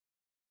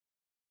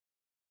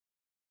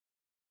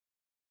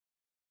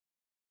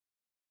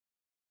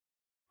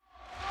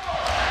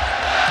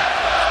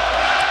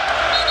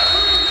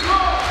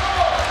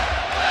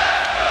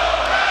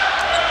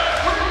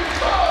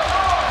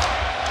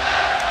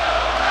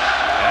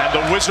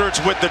And the Wizards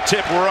with the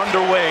tip were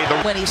underway.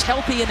 When he's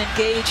healthy and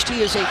engaged,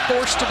 he is a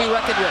force to be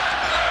reckoned with.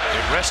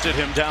 They rested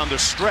him down the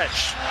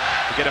stretch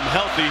to get him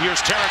healthy.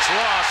 Here's Terrence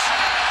Ross.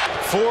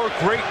 4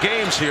 great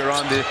games here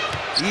on the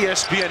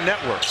ESPN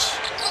networks.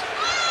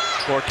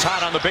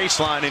 Gortat on the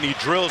baseline, and he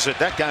drills it.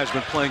 That guy's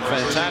been playing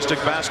fantastic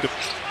basketball.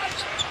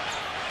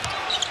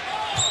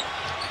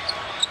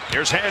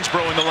 Here's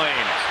Hansbrough in the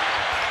lane.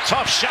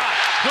 Tough shot.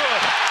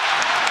 Good.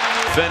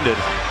 Defended.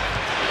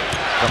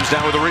 Comes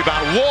down with a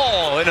rebound.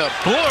 Wall in a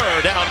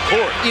blur down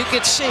court. You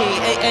can see,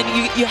 and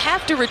you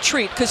have to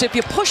retreat, because if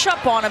you push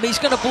up on him, he's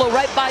going to blow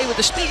right by you with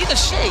the speed. You can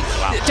see,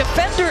 wow. The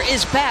defender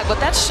is back, but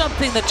that's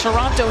something that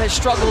Toronto has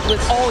struggled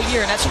with all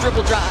year, and that's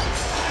dribble drive.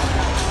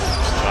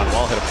 John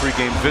Wall had a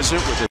pregame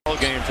visit with a ball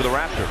game for the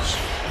Raptors.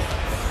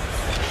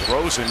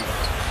 Rosen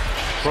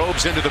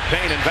probes into the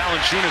paint, and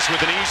Valanciunas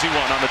with an easy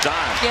one on the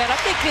dime. Yeah, and I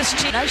think this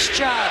team, nice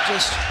job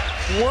just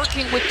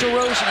working with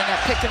DeRozan in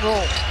that pick and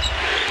roll.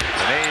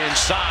 And they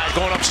inside,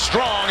 going up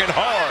strong and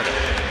hard.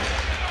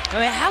 I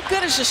mean, how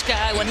good is this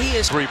guy when he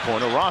is?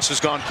 Three-pointer. Ross has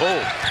gone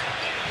cold.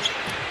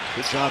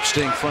 Good job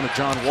staying in front of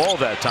John Wall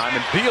that time,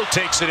 and Beal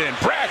takes it in.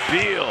 Brad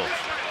Beal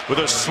with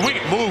a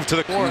sweet move to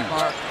the corner.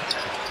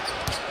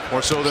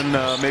 More so than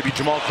maybe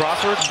Jamal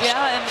Crawford.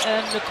 Yeah,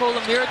 and Nikola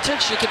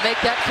Mirotic, you could make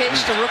that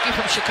case, the rookie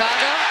from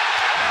Chicago.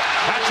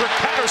 Patrick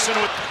Patterson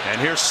with,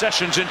 and here's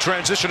Sessions in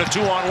transition, a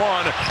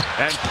 2-on-1,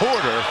 and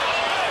Porter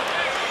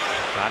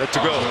got it to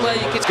go. Well,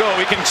 Let's go.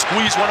 He can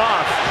squeeze one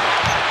off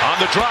on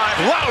the drive.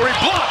 Lowry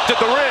blocked at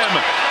the rim,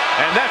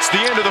 and that's the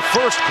end of the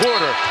first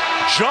quarter.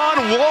 John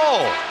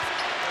Wall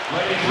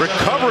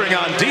recovering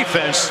on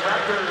defense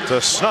to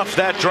snuff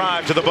that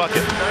drive to the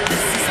bucket.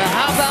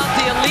 How about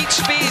the elite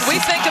speed? We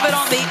think of it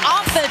on the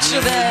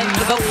offensive end.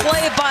 The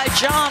play by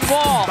John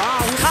Wall.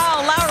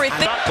 Kyle Lowry.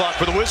 Shot clock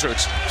for the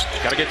Wizards.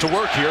 Got to get to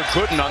work here.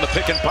 Gooden on the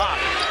pick and pop.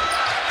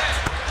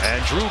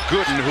 And Drew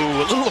Gooden,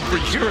 who a little over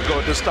a year ago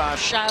at this time.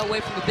 Shy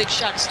away from the big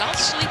shots. I'll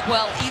sleep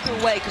well either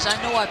way, because I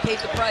know I paid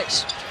the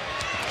price.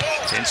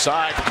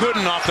 Inside,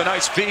 Gooden off the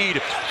nice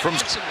feed from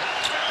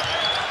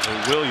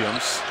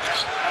Williams.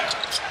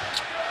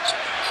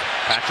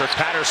 Patrick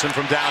Patterson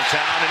from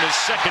downtown in his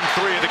second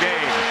 3 of the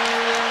game.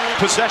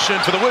 Possession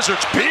for the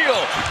Wizards. Beal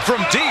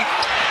from deep.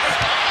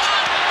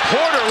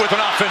 Porter with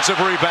an offensive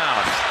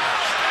rebound.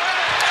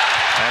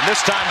 And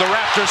this time the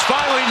Raptors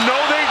finally know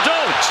they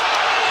don't.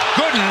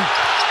 Gooden,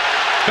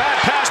 bad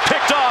pass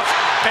picked off,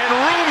 and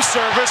room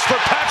service for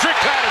Patrick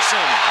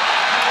Patterson.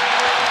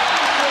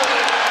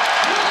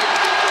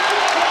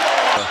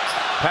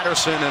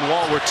 Patterson and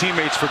Wall were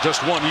teammates for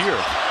just 1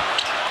 year.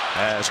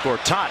 As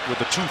Gortat with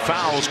the 2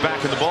 fouls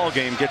back in the ball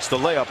game gets the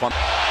layup on.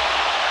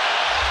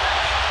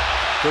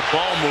 Good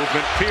ball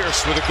movement.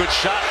 Pierce with a good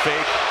shot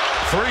fake.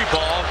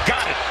 3-ball,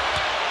 got it.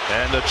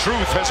 And the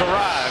truth has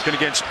arrived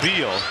against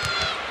Beal.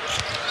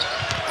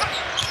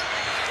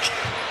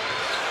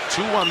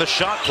 2 on the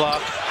shot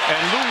clock,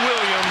 and Lou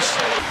Williams.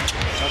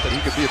 Not that he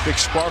could be a big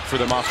spark for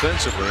them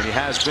offensively, and he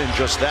has been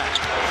just that.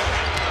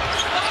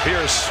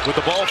 Pierce with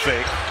the ball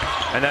fake.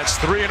 And that's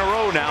 3 in a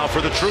row now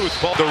for the truth.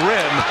 Ball the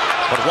rim,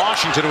 but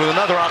Washington with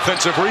another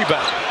offensive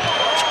rebound.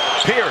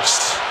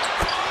 Pierce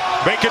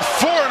make it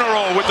 4 in a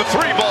row with the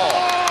 3-ball.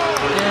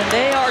 And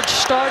they are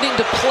starting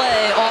to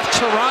play off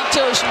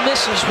Toronto's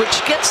misses,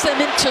 which gets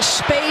them into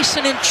space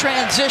and in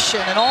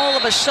transition. And all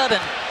of a sudden,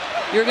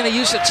 you're going to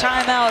use a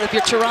timeout if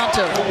you're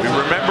Toronto. We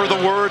remember the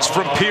words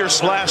from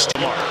Pierce last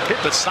year. Hit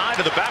the side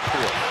of the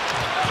backboard.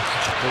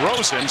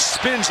 DeRozan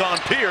spins on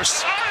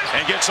Pierce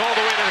and gets all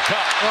the way to the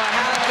cup. Well,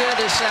 how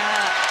good is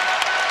that?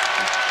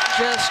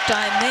 Just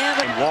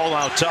dynamic. And Wall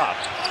out top.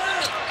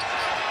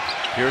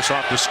 Pierce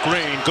off the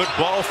screen. Good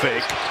ball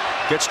fake.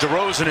 Gets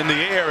DeRozan in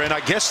the air, and I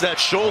guess that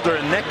shoulder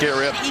and neck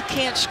area. He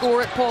can't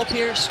score it, Paul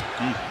Pierce.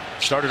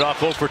 Started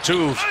off 0 for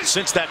 2.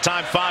 Since that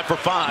time, 5 for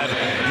 5.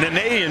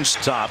 Nanayan's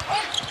top.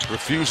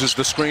 Refuses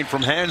the screen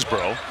from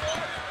Hansbrough.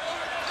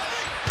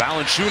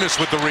 Valanciunas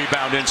with the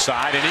rebound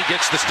inside, and he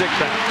gets the stick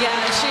back. Yeah,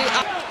 see.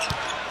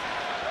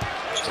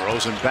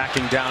 DeRozan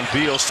backing down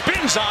Beal,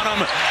 spins on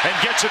him,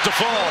 and gets it to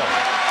fall.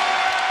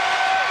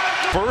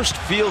 First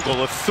field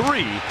goal of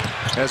 3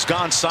 has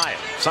gone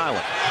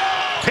silent.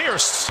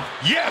 Pierce,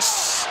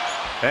 yes!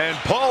 And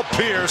Paul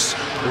Pierce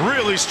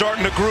really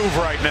starting to groove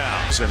right now.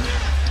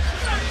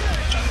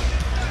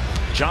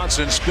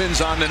 Johnson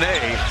spins on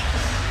Nene,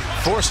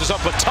 forces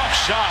up a tough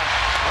shot,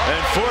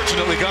 and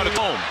fortunately got it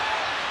home.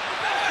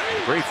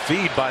 Great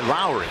feed by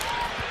Lowry.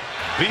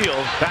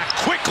 Beal back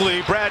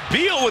quickly. Brad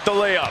Beal with the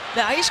layup.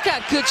 Now he's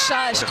got good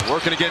size.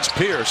 Working against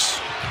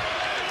Pierce.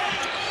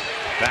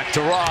 Back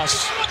to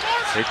Ross.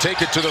 They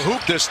take it to the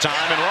hoop this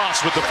time, and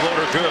Ross with the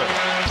floater good.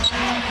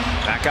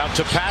 Back out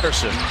to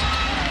Patterson.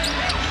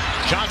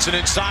 Johnson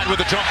inside with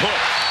a jump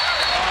hook.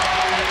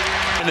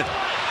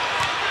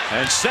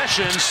 And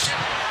Sessions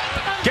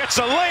gets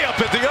a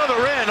layup at the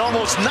other end,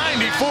 almost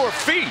 94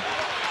 feet.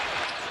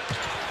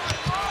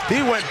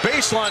 He went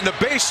baseline to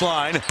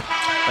baseline,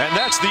 and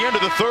that's the end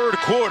of the third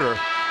quarter.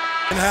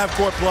 And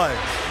half-court play.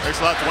 Thanks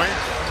a lot, Dwayne.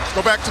 Let's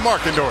go back to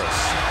Mark indoors.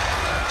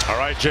 All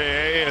right,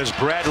 J.A. as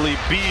Bradley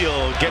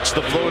Beal gets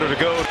the floater to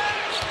go.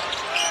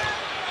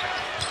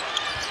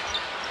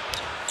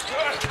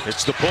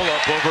 It's the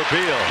pull-up over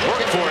Beal.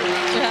 Work for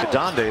it.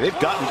 Donde, they've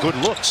gotten good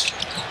looks.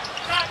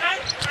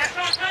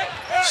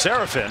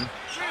 Seraphin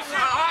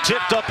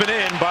tipped up and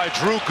in by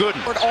Drew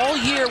Gooden. All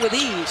year with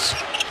ease,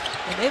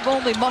 and they've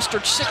only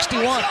mustered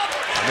 61.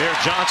 Amir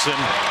Johnson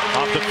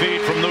off the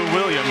feed from Lou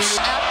Williams.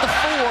 At the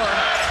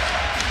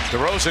 4.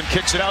 DeRozan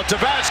kicks it out to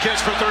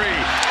Vasquez for 3.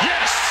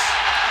 Yes!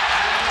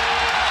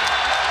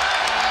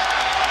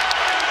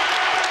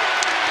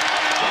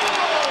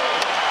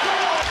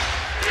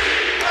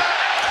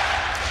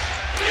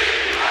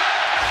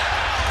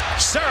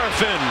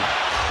 Seraphin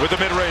with a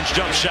mid-range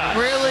jump shot.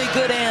 Really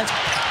good answer.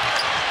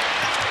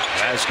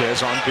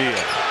 Vasquez on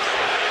Beal.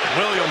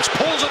 Williams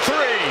pulls a 3.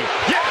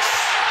 Yes!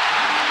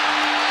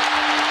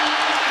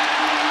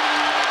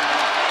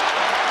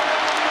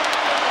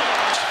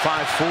 It's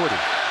 5:40.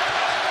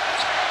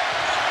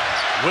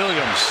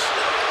 Williams.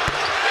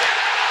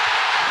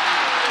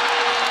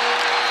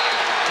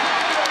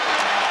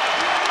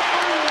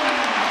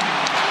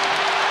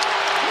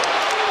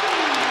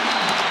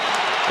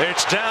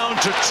 It's down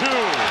to 2.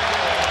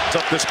 What's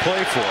up this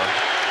play for?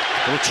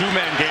 Little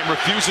two-man game,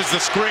 refuses the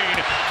screen,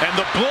 and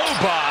the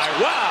blow-by.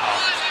 Wow,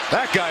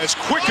 that guy is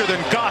quicker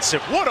than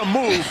gossip. What a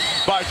move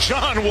by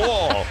John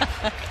Wall.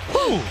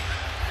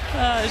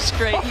 It's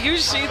great. You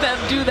see them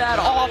do that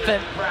often,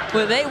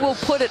 where they will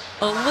put it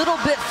a little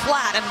bit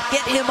flat and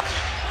get him.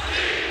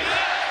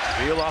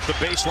 Beal off the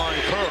baseline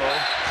curl,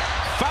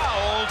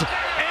 fouled,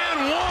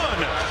 and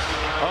won.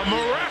 A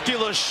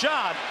miraculous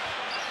shot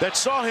that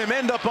saw him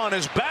end up on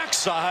his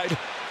backside.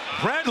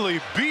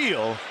 Bradley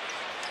Beal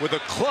with a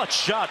clutch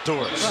shot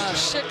towards.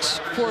 6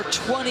 for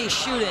 20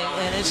 shooting,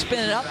 and it's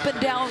been an up and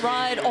down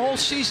ride all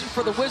season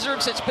for the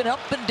Wizards. It's been up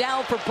and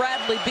down for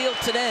Bradley Beal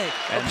today,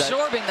 and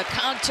absorbing the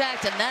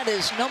contact, and that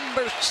is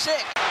number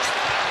 6.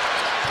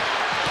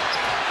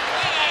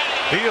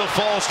 Beal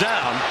falls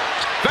down.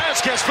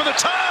 Vasquez for the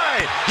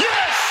tie.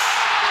 Yes!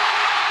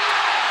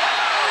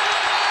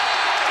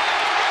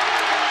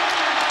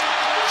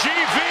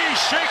 GV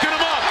shaking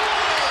him up.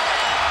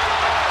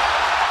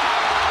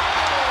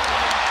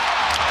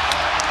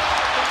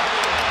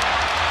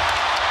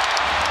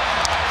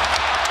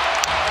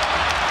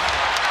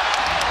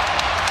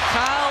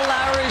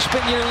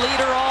 Been your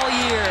leader all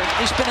year.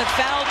 He's been in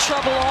foul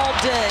trouble all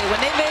day.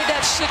 When they made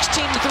that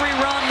 16-3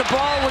 run, the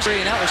ball was free,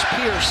 and that was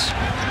Pierce.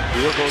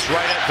 Beal goes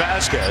right at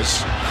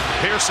Vasquez.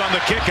 Pierce on the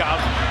kickout,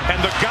 and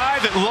the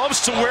guy that loves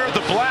to wear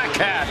the black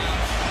hat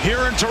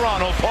here in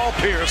Toronto, Paul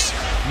Pierce,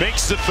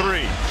 makes the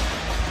 3.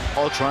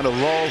 All trying to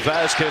lull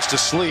Vasquez to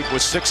sleep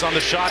with 6 on the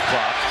shot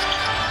clock.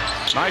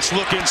 Nice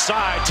look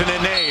inside to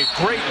Nene.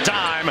 Great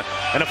dime,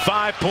 and a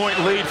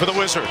 5-point lead for the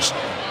Wizards.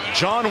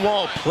 John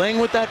Wall playing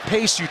with that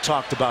pace you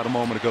talked about a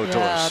moment ago,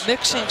 Doris.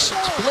 Mixing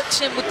some splits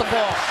in with the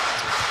ball.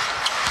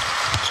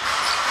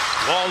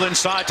 Wall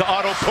inside to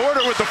Otto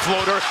Porter with the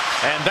floater,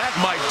 and that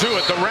might do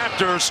it. The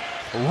Raptors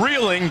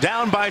reeling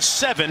down by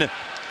 7.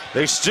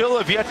 They still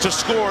have yet to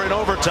score in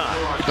overtime.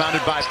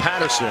 Rebounded by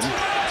Patterson.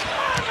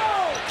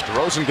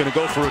 DeRozan going to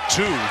go for a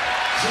 2.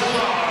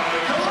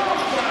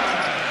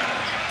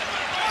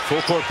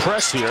 Full court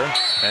press here,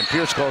 and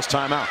Pierce calls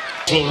timeout.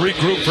 We'll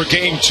regroup for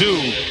game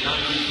 2,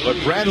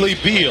 but Bradley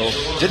Beal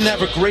didn't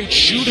have a great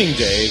shooting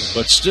day,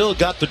 but still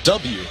got the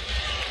W.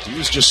 He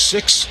was just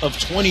 6 of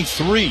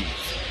 23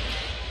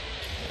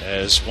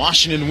 as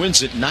Washington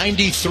wins it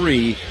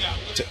 93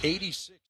 to 86.